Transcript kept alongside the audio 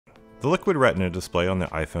The liquid retina display on the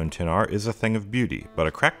iPhone XR is a thing of beauty, but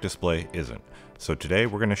a cracked display isn't. So today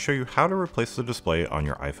we're going to show you how to replace the display on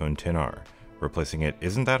your iPhone XR. Replacing it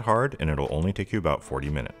isn't that hard and it'll only take you about 40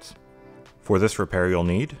 minutes. For this repair you'll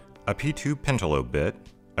need a P2 pentalobe bit,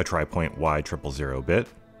 a tri-point Y000 bit,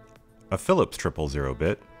 a Phillips 000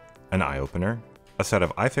 bit, an iOpener, a set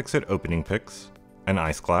of iFixit opening picks, an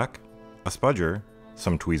ice clack, a spudger,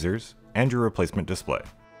 some tweezers, and your replacement display.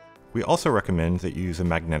 We also recommend that you use a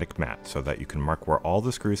magnetic mat so that you can mark where all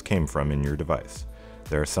the screws came from in your device.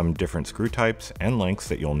 There are some different screw types and lengths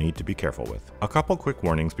that you'll need to be careful with. A couple quick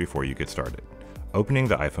warnings before you get started. Opening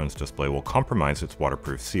the iPhone's display will compromise its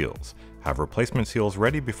waterproof seals. Have replacement seals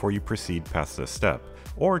ready before you proceed past this step,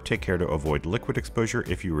 or take care to avoid liquid exposure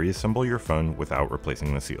if you reassemble your phone without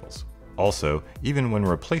replacing the seals. Also, even when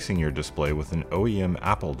replacing your display with an OEM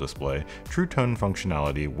Apple display, True Tone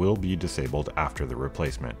functionality will be disabled after the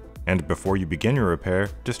replacement. And before you begin your repair,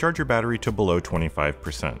 discharge your battery to below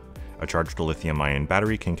 25%. A charged lithium-ion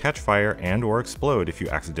battery can catch fire and/or explode if you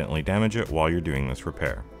accidentally damage it while you're doing this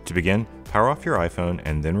repair. To begin, power off your iPhone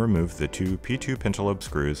and then remove the two P2 pentalobe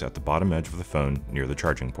screws at the bottom edge of the phone near the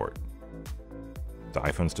charging port. The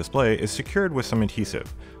iPhone's display is secured with some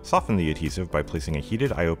adhesive. Soften the adhesive by placing a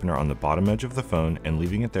heated iOpener on the bottom edge of the phone and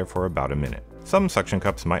leaving it there for about a minute. Some suction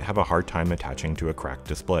cups might have a hard time attaching to a cracked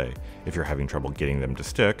display. If you're having trouble getting them to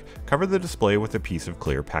stick, cover the display with a piece of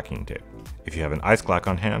clear packing tape. If you have an ice clack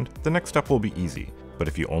on hand, the next step will be easy. But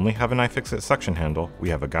if you only have an iFixit suction handle, we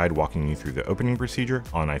have a guide walking you through the opening procedure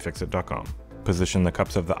on iFixit.com. Position the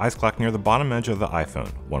cups of the ice clack near the bottom edge of the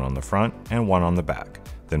iPhone, one on the front and one on the back.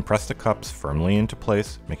 Then press the cups firmly into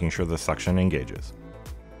place, making sure the suction engages.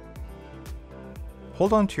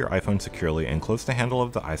 Hold on to your iPhone securely and close the handle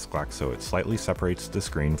of the ice clack so it slightly separates the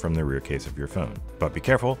screen from the rear case of your phone. But be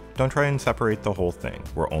careful, don't try and separate the whole thing.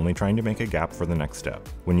 We're only trying to make a gap for the next step.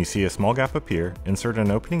 When you see a small gap appear, insert an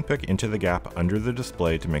opening pick into the gap under the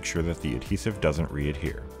display to make sure that the adhesive doesn't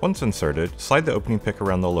re-adhere. Once inserted, slide the opening pick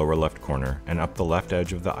around the lower left corner and up the left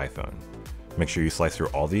edge of the iPhone. Make sure you slice through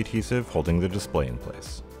all the adhesive, holding the display in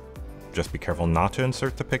place. Just be careful not to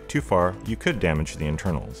insert the pick too far, you could damage the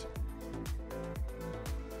internals.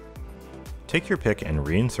 Take your pick and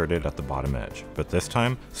reinsert it at the bottom edge, but this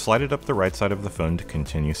time, slide it up the right side of the phone to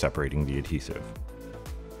continue separating the adhesive.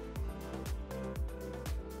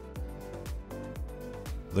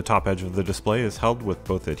 The top edge of the display is held with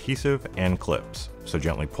both adhesive and clips, so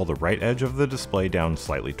gently pull the right edge of the display down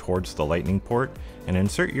slightly towards the lightning port and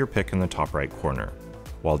insert your pick in the top right corner.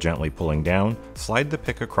 While gently pulling down, slide the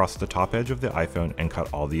pick across the top edge of the iPhone and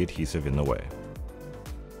cut all the adhesive in the way.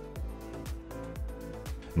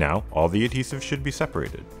 Now, all the adhesive should be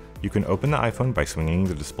separated. You can open the iPhone by swinging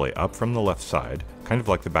the display up from the left side, kind of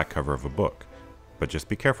like the back cover of a book. But just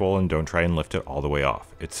be careful and don't try and lift it all the way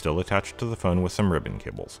off. It's still attached to the phone with some ribbon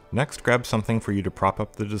cables. Next, grab something for you to prop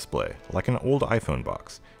up the display, like an old iPhone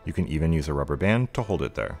box. You can even use a rubber band to hold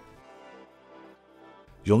it there.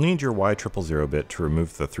 You'll need your Y000 bit to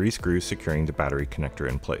remove the 3 screws securing the battery connector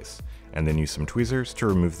in place, and then use some tweezers to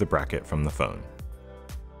remove the bracket from the phone.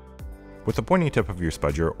 With the pointy tip of your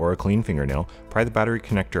spudger or a clean fingernail, pry the battery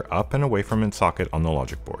connector up and away from its socket on the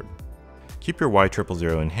logic board. Keep your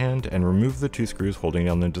Y000 in hand and remove the 2 screws holding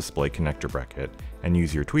down the display connector bracket, and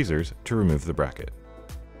use your tweezers to remove the bracket.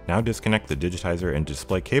 Now disconnect the digitizer and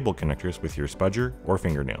display cable connectors with your spudger or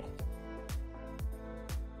fingernail.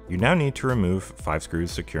 You now need to remove 5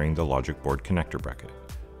 screws securing the logic board connector bracket.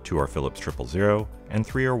 2 are Phillips 000 and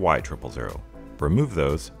 3 are Y000. Remove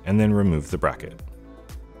those and then remove the bracket.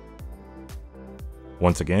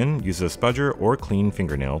 Once again, use a spudger or clean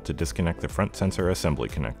fingernail to disconnect the front sensor assembly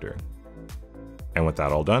connector. And with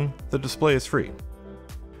that all done, the display is free.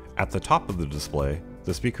 At the top of the display,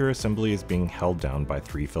 the speaker assembly is being held down by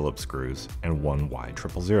 3 Phillips screws and 1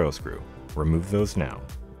 Y000 screw. Remove those now.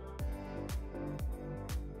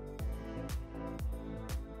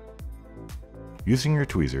 Using your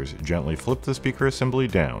tweezers, gently flip the speaker assembly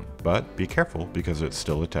down, but be careful because it's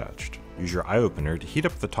still attached. Use your iOpener to heat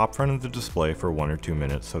up the top front of the display for 1 or 2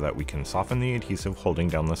 minutes so that we can soften the adhesive holding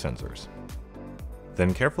down the sensors.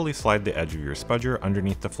 Then carefully slide the edge of your spudger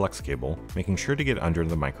underneath the flex cable, making sure to get under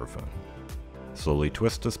the microphone. Slowly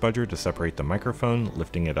twist the spudger to separate the microphone,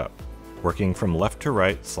 lifting it up. Working from left to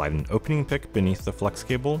right, slide an opening pick beneath the flex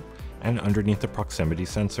cable and underneath the proximity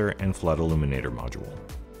sensor and flood illuminator module.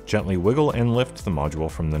 Gently wiggle and lift the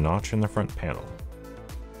module from the notch in the front panel.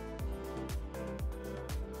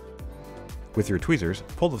 With your tweezers,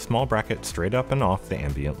 pull the small bracket straight up and off the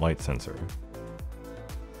ambient light sensor.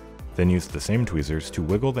 Then use the same tweezers to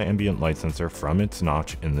wiggle the ambient light sensor from its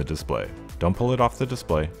notch in the display. Don't pull it off the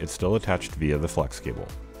display, it's still attached via the flex cable.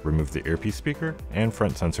 remove the earpiece speaker, and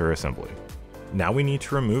front sensor assembly. Now we need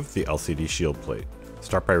to remove the LCD shield plate.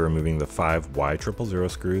 Start by removing the 5 Y000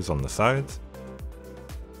 screws on the sides,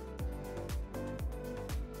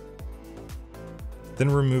 then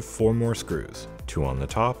remove 4 more screws, 2 on the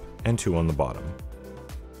top and 2 on the bottom.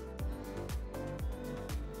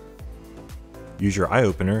 Use your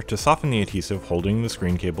iOpener to soften the adhesive holding the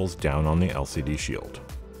screen cables down on the LCD shield.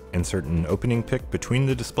 Insert an opening pick between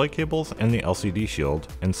the display cables and the LCD shield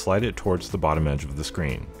and slide it towards the bottom edge of the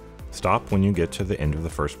screen. Stop when you get to the end of the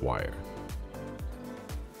first wire.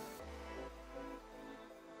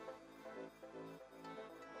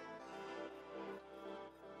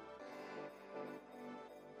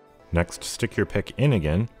 Next, stick your pick in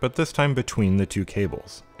again, but this time between the 2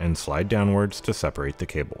 cables, and slide downwards to separate the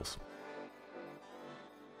cables.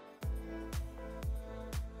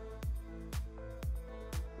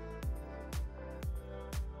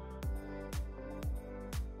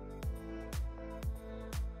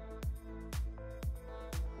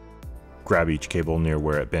 Grab each cable near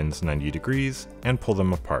where it bends 90 degrees and pull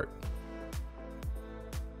them apart.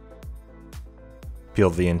 Peel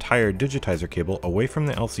the entire digitizer cable away from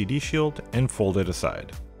the LCD shield and fold it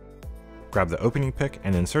aside. Grab the opening pick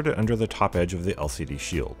and insert it under the top edge of the LCD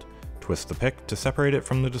shield. Twist the pick to separate it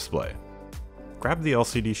from the display. Grab the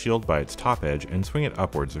LCD shield by its top edge and swing it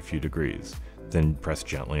upwards a few degrees. Then press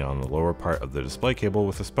gently on the lower part of the display cable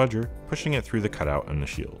with a spudger, pushing it through the cutout in the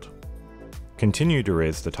shield. Continue to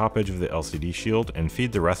raise the top edge of the LCD shield and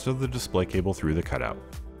feed the rest of the display cable through the cutout.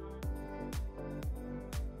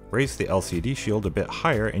 Raise the LCD shield a bit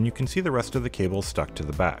higher and you can see the rest of the cable stuck to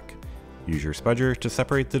the back. Use your spudger to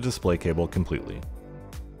separate the display cable completely.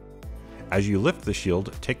 As you lift the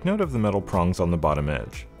shield, take note of the metal prongs on the bottom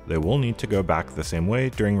edge. They will need to go back the same way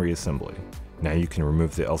during reassembly. Now you can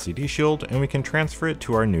remove the LCD shield and we can transfer it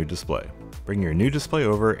to our new display. Bring your new display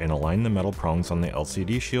over and align the metal prongs on the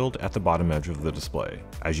LCD shield at the bottom edge of the display.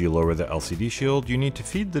 As you lower the LCD shield, you need to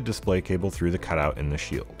feed the display cable through the cutout in the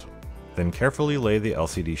shield. Then carefully lay the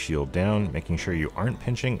LCD shield down, making sure you aren't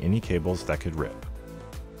pinching any cables that could rip.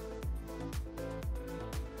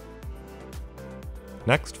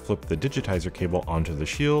 Next, flip the digitizer cable onto the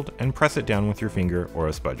shield and press it down with your finger or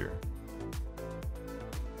a spudger.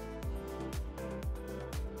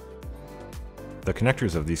 The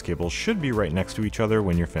connectors of these cables should be right next to each other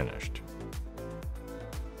when you're finished.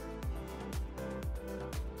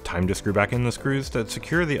 Time to screw back in the screws that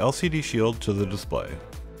secure the LCD shield to the display.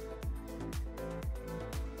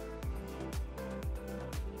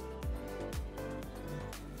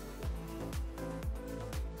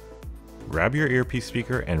 Grab your earpiece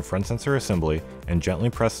speaker and front sensor assembly and gently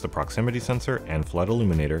press the proximity sensor and flood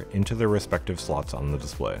illuminator into their respective slots on the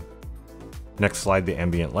display. Next, slide the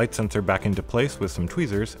ambient light sensor back into place with some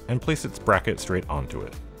tweezers and place its bracket straight onto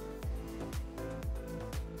it.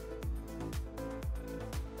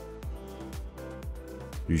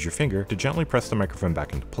 Use your finger to gently press the microphone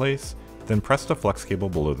back into place, then press the flex cable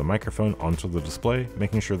below the microphone onto the display,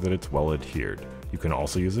 making sure that it's well adhered. You can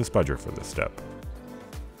also use a spudger for this step.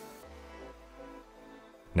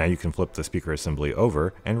 Now you can flip the speaker assembly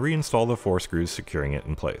over and reinstall the 4 screws securing it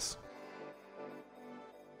in place.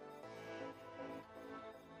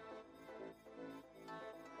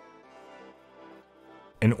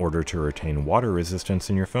 In order to retain water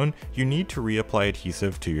resistance in your phone, you need to reapply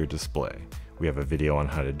adhesive to your display. We have a video on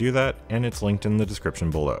how to do that, and it's linked in the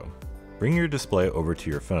description below. Bring your display over to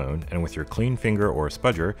your phone, and with your clean finger or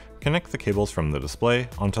spudger, connect the cables from the display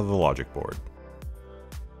onto the logic board.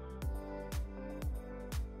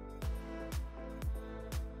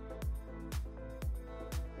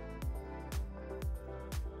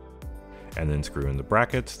 And then screw in the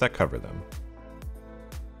brackets that cover them.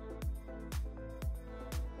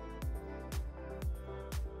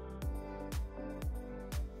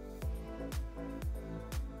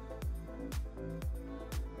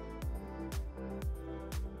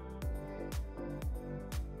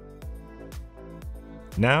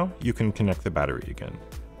 Now you can connect the battery again.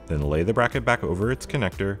 Then lay the bracket back over its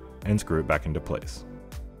connector and screw it back into place.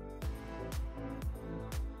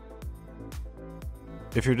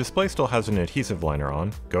 If your display still has an adhesive liner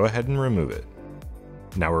on, go ahead and remove it.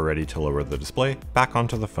 Now we're ready to lower the display back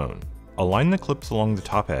onto the phone. Align the clips along the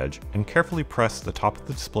top edge and carefully press the top of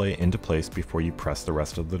the display into place before you press the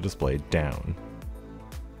rest of the display down.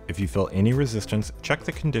 If you feel any resistance, check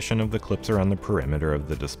the condition of the clips around the perimeter of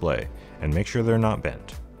the display and make sure they're not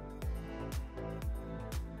bent.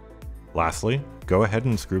 Lastly, go ahead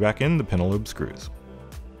and screw back in the pentalobe screws.